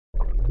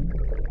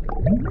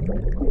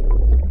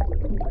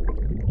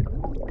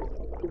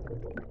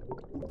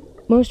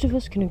Most of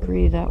us can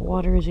agree that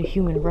water is a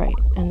human right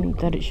and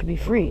that it should be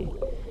free.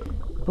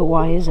 But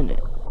why isn't it?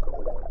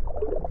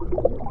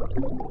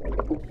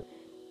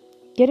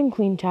 Getting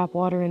clean tap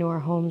water into our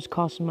homes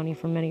costs money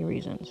for many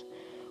reasons,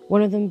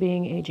 one of them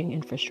being aging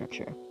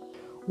infrastructure.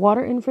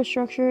 Water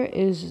infrastructure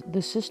is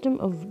the system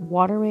of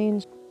water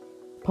mains,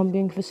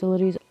 pumping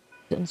facilities,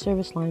 and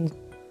service lines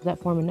that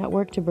form a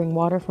network to bring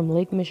water from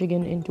Lake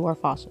Michigan into our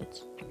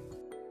faucets.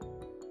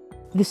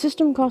 The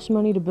system costs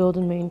money to build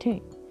and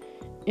maintain.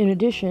 In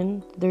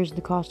addition, there's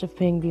the cost of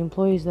paying the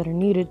employees that are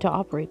needed to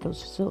operate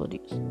those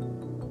facilities.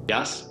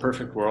 Yes,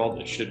 perfect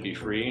world, it should be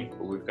free,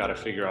 but we've got to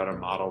figure out a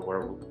model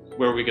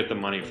where we get the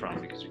money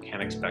from, because we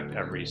can't expect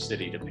every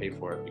city to pay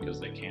for it because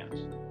they can't.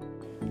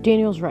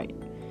 Daniel's right.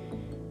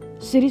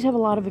 Cities have a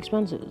lot of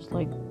expenses,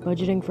 like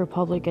budgeting for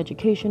public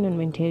education and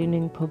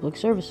maintaining public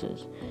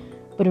services.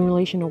 But in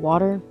relation to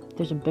water,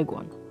 there's a big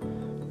one.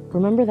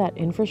 Remember that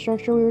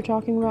infrastructure we were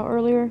talking about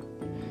earlier?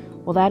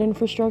 Well, that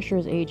infrastructure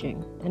is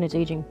aging, and it's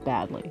aging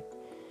badly.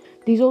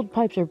 These old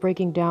pipes are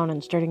breaking down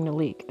and starting to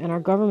leak, and our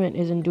government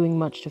isn't doing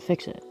much to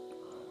fix it.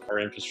 Our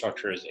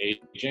infrastructure is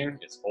aging,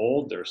 it's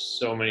old, there's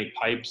so many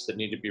pipes that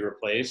need to be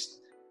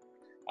replaced.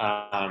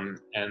 And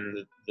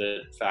the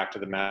fact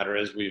of the matter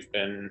is we've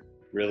been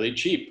really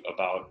cheap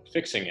about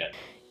fixing it.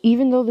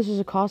 Even though this is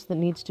a cost that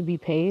needs to be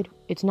paid,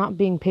 it's not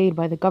being paid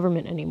by the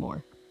government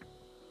anymore.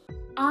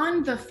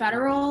 On the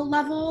federal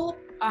level,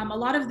 a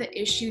lot of the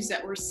issues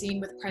that we're seeing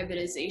with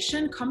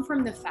privatization come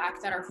from the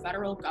fact that our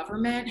federal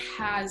government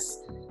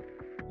has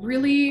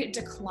really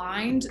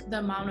declined the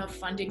amount of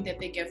funding that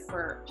they give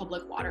for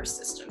public water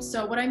systems.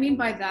 So what I mean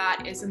by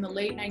that is in the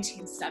late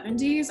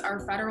 1970s, our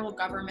federal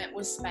government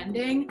was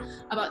spending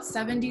about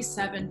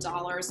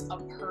 $77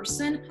 a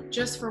person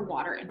just for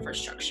water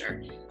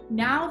infrastructure.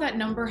 Now that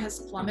number has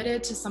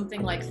plummeted to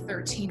something like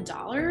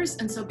 $13.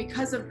 And so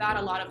because of that,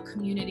 a lot of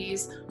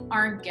communities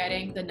aren't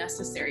getting the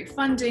necessary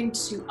funding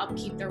to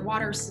upkeep their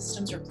water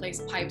systems,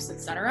 replace pipes,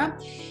 etc.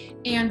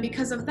 And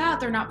because of that,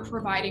 they're not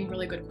providing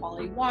really good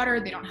quality water.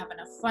 They don't have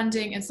enough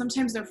funding. And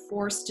sometimes they're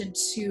forced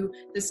into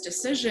this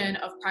decision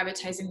of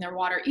privatizing their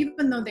water,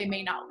 even though they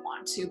may not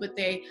want to, but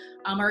they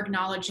are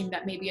acknowledging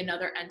that maybe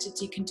another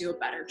entity can do a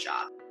better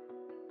job.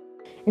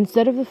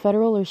 Instead of the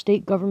federal or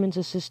state government's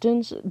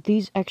assistance,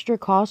 these extra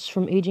costs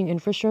from aging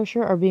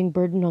infrastructure are being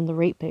burdened on the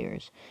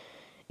ratepayers.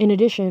 In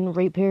addition,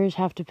 ratepayers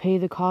have to pay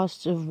the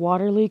costs of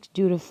water leaks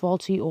due to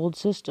faulty old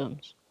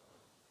systems.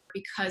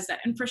 Because that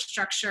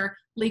infrastructure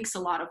leaks a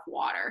lot of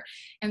water.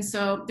 And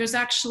so there's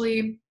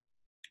actually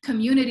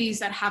communities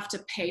that have to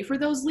pay for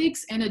those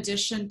leaks in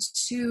addition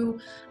to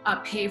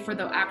pay for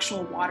the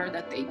actual water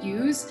that they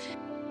use.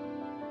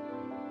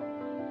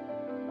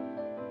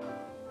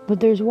 But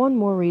there's one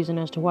more reason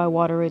as to why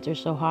water rates are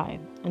so high,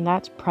 and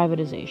that's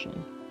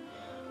privatization.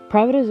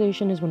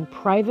 Privatization is when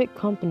private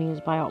companies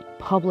buy out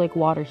public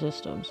water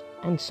systems,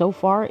 and so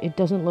far it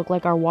doesn't look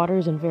like our water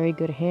is in very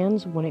good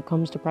hands when it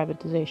comes to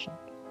privatization.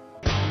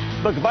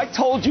 Look, if I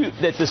told you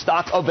that the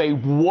stock of a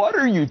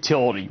water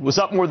utility was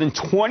up more than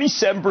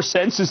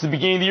 27% since the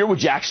beginning of the year,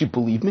 would you actually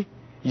believe me?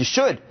 You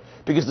should,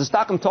 because the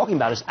stock I'm talking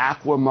about is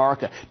Aqua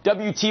America.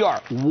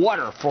 WTR,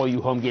 water for all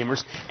you home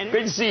gamers. And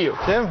great to see you.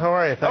 Tim, how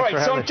are you? Thanks all right, for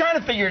so having I'm trying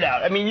to figure it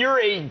out. I mean, you're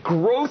a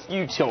growth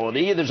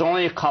utility. There's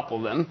only a couple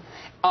of them.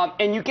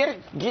 And you get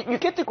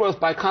the growth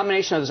by a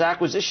combination of those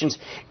acquisitions,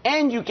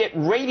 and you get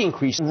rate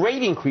increases. For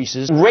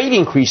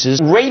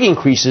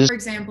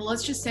example,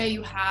 let's just say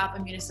you have a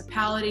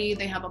municipality,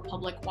 they have a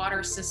public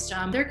water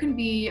system. There can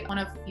be one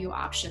of a few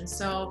options.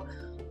 So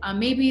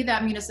maybe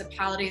that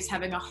municipality is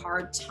having a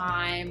hard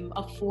time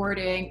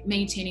affording,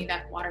 maintaining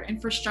that water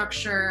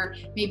infrastructure.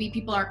 Maybe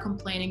people are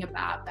complaining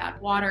about bad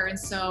water. And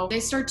so they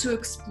start to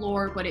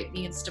explore what it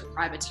means to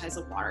privatize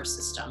a water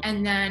system.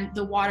 And then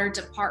the water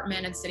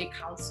department and city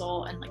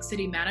council and like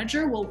city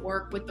manager will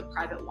work with the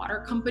private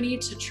water company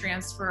to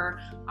transfer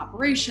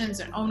operations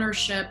and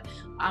ownership.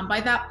 By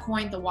that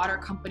point, the water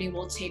company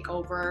will take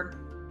over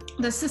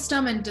the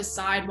system and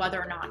decide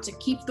whether or not to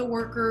keep the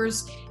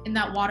workers in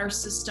that water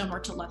system or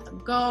to let them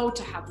go,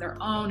 to have their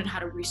own, and how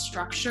to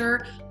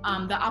restructure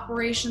the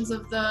operations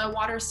of the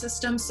water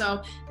system.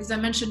 So as I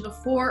mentioned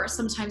before,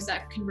 sometimes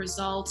that can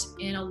result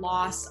in a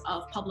loss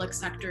of public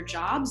sector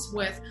jobs,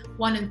 with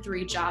 1 in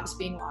 3 jobs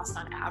being lost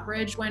on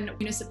average when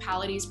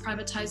municipalities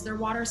privatize their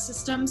water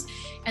systems.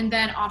 And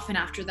then often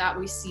after that,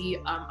 we see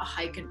a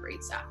hike in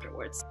rates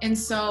afterwards. And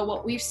so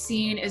what we've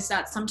seen is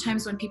that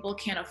sometimes when people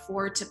can't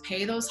afford to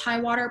pay those high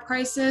water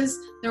prices,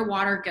 their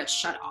water gets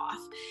shut off.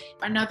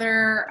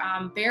 Another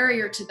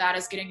barrier to that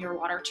is getting your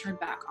water turned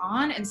back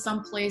on. In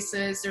some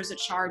places, there's a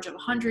charge of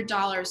 $100,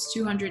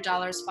 $200,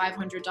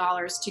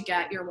 $500 to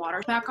get your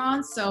water back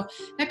on. So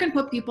that can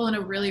put people in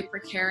a really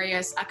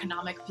precarious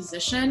economic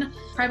position.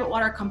 Private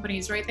water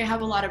companies, right, they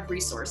have a lot of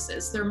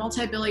resources. They're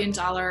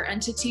multi-billion-dollar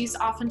entities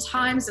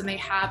oftentimes, and they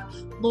have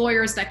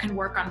lawyers that can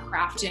work on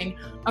crafting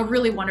a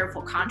really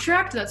wonderful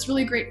contract that's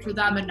really great for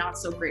them and not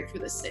so great for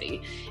the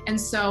city. And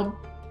so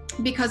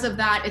because of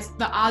that,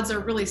 the odds are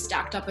really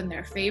stacked up in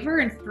their favor.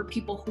 And for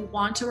people who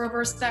want to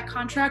reverse that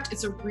contract,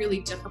 it's a really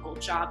difficult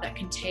job that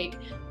can take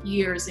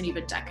years and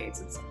even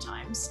decades and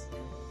sometimes.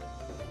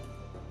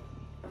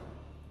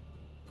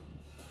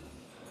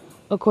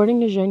 According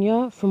to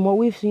Zhenya, from what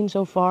we've seen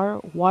so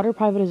far, water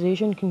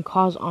privatization can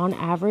cause on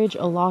average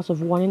a loss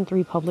of 1 in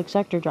 3 public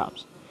sector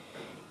jobs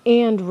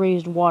and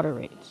raised water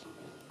rates.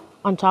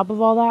 On top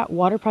of all that,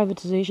 water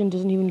privatization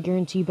doesn't even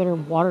guarantee better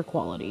water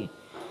quality,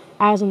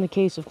 as in the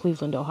case of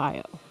Cleveland,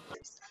 Ohio.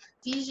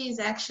 Fiji is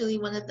actually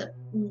one of the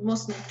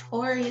most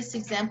notorious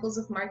examples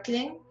of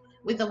marketing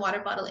with the water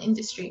bottle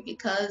industry,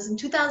 because in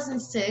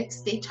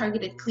 2006 they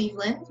targeted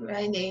Cleveland,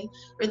 right? They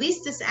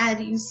released this ad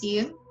you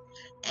see,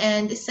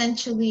 and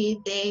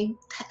essentially they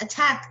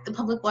attacked the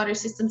public water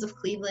systems of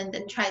Cleveland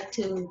and tried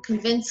to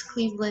convince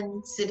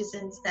Cleveland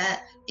citizens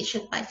that they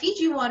should buy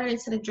Fiji water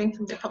instead of drink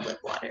from their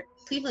public water.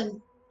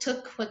 Cleveland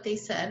took what they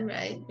said,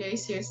 right, very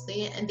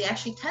seriously, and they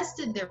actually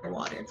tested their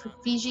water for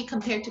Fiji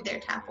compared to their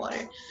tap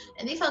water,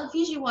 and they found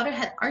Fiji water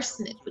had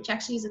arsenic, which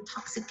actually is a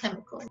toxic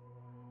chemical.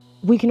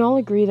 We can all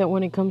agree that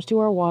when it comes to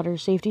our water,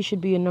 safety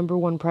should be a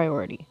 #1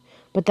 priority,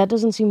 but that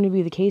doesn't seem to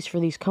be the case for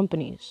these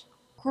companies.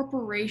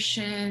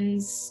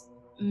 Corporations'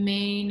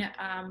 main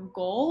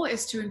goal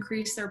is to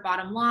increase their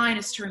bottom line,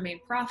 is to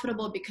remain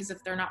profitable, because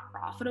if they're not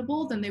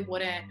profitable, then they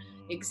wouldn't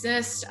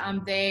exist.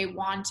 They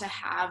want to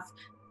have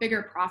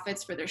bigger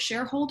profits for their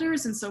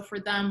shareholders, and so for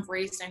them,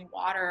 raising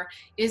water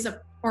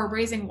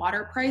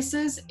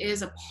prices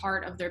is a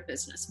part of their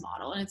business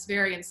model, and it's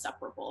very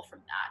inseparable from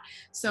that.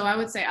 So I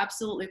would say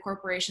absolutely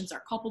corporations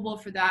are culpable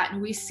for that,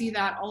 and we see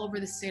that all over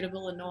the state of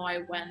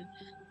Illinois when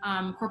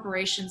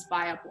corporations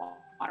buy up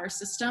water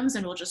systems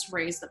and will just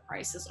raise the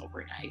prices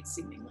overnight,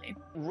 seemingly.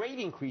 Rate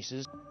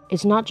increases.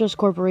 It's not just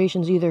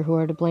corporations either who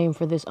are to blame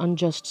for this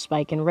unjust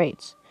spike in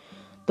rates.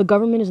 The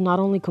government is not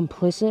only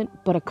complicit,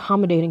 but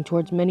accommodating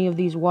towards many of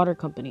these water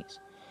companies.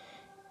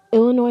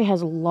 Illinois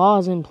has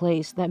laws in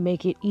place that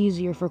make it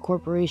easier for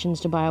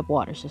corporations to buy up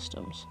water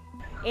systems.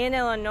 In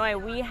Illinois,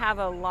 we have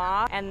a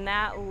law, and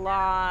that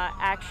law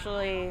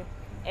actually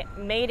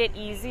made it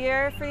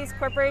easier for these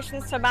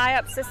corporations to buy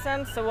up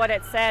systems. So what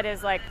it said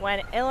is, like,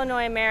 when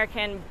Illinois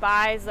American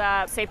buys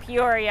up, say,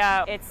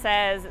 Peoria, it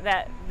says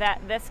that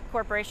this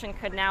corporation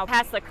could now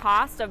pass the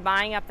cost of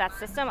buying up that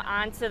system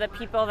onto the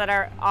people that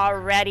are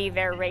already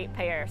their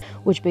ratepayers.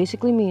 Which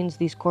basically means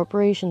these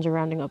corporations are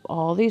rounding up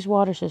all these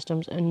water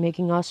systems and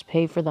making us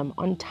pay for them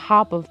on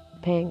top of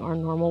paying our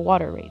normal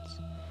water rates.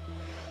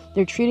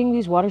 They're treating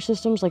these water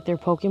systems like they're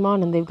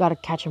Pokemon and they've got to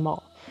catch them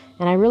all.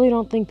 And I really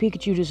don't think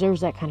Pikachu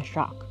deserves that kind of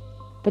shock.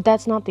 But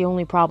that's not the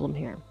only problem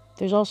here.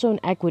 There's also an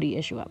equity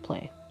issue at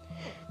play.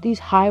 These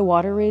high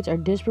water rates are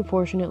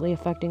disproportionately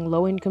affecting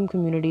low-income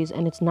communities,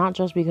 and it's not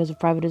just because of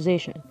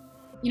privatization.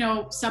 You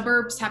know,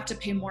 suburbs have to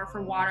pay more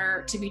for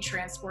water to be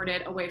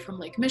transported away from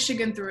Lake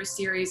Michigan through a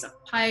series of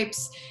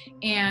pipes,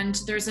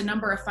 and there's a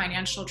number of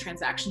financial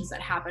transactions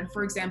that happen.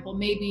 For example,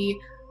 maybe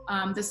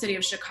the city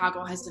of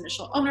Chicago has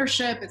initial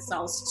ownership, it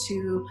sells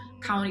to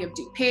County of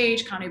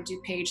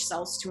DuPage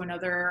sells to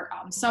another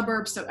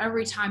suburb. So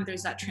every time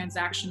there's that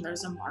transaction,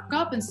 there's a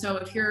markup. And so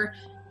if you're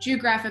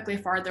geographically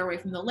farther away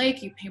from the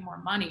lake, you pay more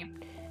money.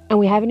 And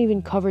we haven't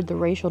even covered the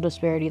racial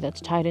disparity that's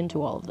tied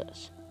into all of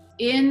this.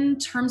 In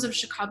terms of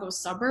Chicago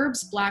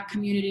suburbs, Black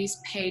communities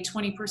pay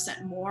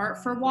 20% more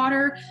for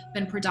water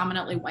than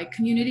predominantly white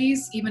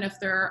communities, even if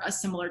they're a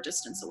similar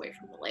distance away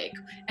from the lake.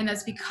 And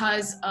that's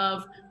because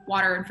of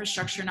water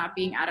infrastructure not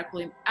being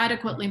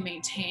adequately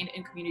maintained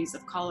in communities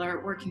of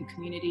color, working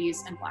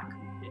communities, and Black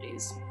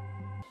communities.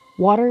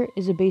 Water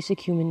is a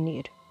basic human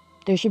need.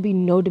 There should be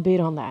no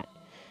debate on that.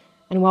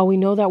 And while we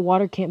know that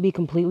water can't be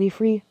completely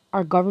free,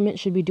 our government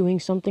should be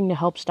doing something to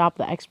help stop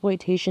the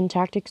exploitation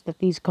tactics that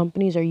these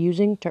companies are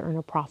using to earn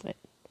a profit.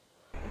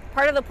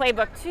 Part of the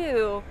playbook,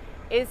 too,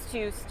 is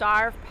to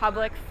starve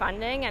public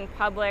funding and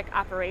public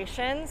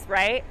operations,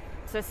 right?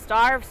 To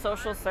starve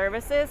social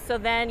services, so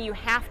then you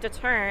have to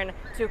turn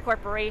to a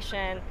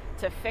corporation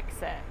to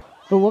fix it.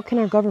 But what can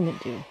our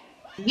government do?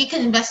 We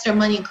can invest our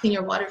money in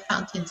cleaner water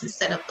fountains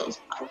instead of those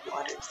bottled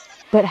waters.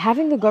 But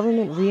having the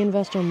government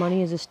reinvest our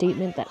money is a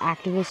statement that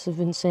activists have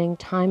been saying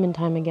time and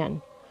time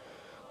again.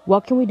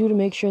 What can we do to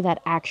make sure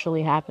that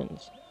actually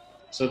happens?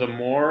 So the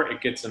more it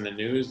gets in the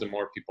news, the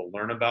more people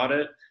learn about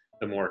it,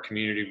 the more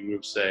community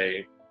groups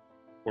say,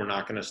 we're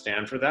not going to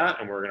stand for that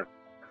and we're going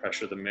to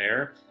pressure the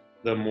mayor,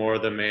 the more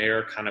the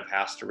mayor kind of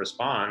has to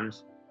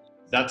respond.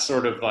 That's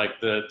sort of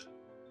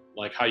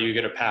like how you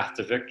get a path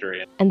to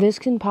victory. And this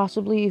can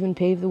possibly even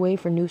pave the way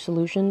for new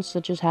solutions,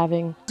 such as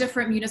having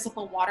different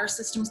municipal water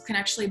systems can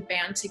actually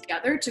band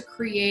together to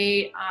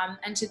create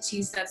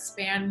entities that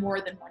span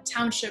more than one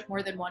township,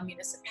 more than one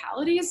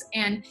municipalities.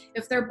 And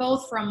if they're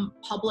both from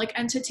public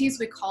entities,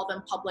 we call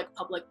them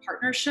public-public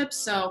partnerships.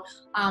 So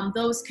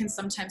those can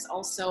sometimes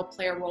also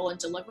play a role in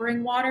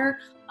delivering water.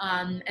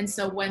 And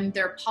so when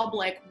they're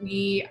public,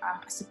 we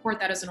support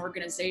that as an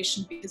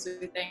organization because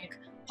we think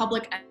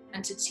public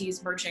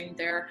entities merging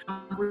their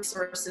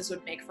resources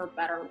would make for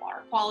better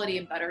water quality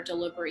and better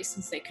delivery,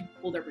 since they can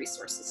pool their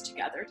resources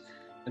together.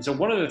 And so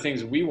one of the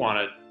things we want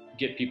to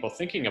get people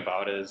thinking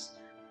about is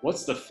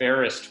what's the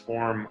fairest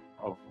form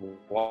of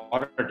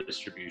water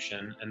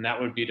distribution, and that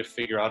would be to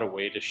figure out a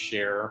way to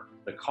share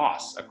the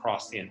costs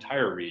across the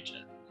entire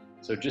region.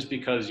 So just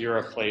because you're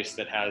a place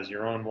that has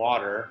your own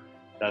water,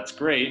 that's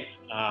great,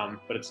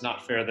 but it's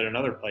not fair that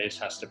another place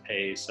has to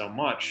pay so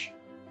much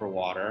for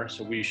water.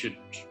 So we should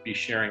be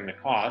sharing the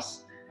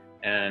costs,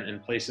 and in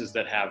places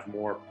that have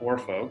more poor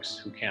folks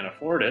who can't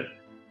afford it,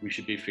 we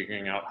should be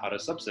figuring out how to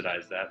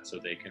subsidize that so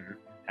they can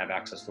have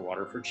access to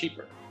water for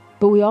cheaper.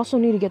 But we also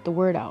need to get the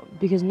word out,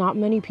 because not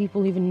many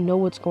people even know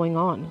what's going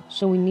on,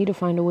 so we need to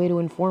find a way to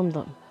inform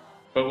them.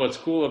 But what's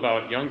cool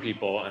about young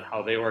people and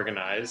how they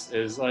organize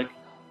is, like,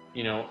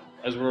 you know,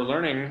 as we're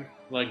learning,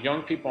 like,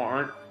 young people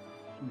aren't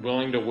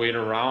willing to wait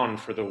around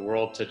for the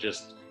world to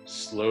just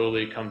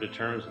slowly come to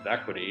terms with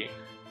equity.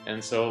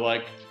 And so,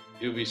 like,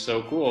 it would be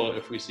so cool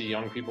if we see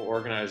young people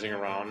organizing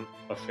around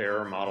a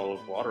fairer model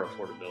of water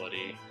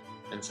affordability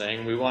and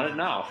saying, we want it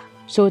now.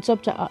 So it's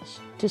up to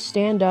us to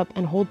stand up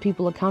and hold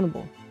people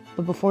accountable.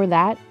 But before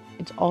that,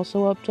 it's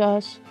also up to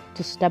us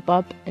to step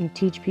up and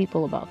teach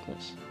people about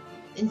this.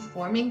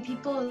 Informing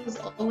people is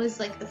always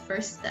like the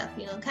first step,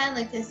 you know, kind of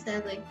like I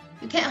said, like,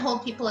 you can't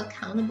hold people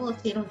accountable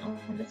if they don't know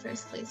in the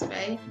first place,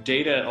 right?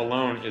 Data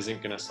alone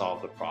isn't going to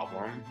solve the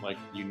problem. Like,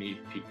 you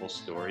need people's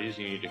stories,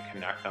 you need to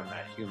connect on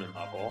that human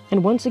level.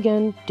 And once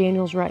again,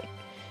 Daniel's right.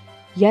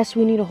 Yes,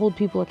 we need to hold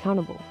people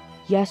accountable.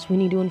 Yes, we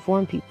need to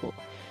inform people.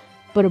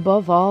 But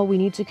above all, we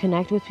need to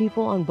connect with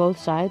people on both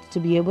sides to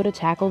be able to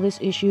tackle this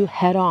issue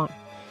head on.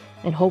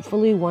 And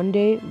hopefully one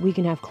day we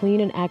can have clean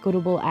and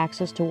equitable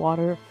access to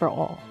water for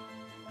all.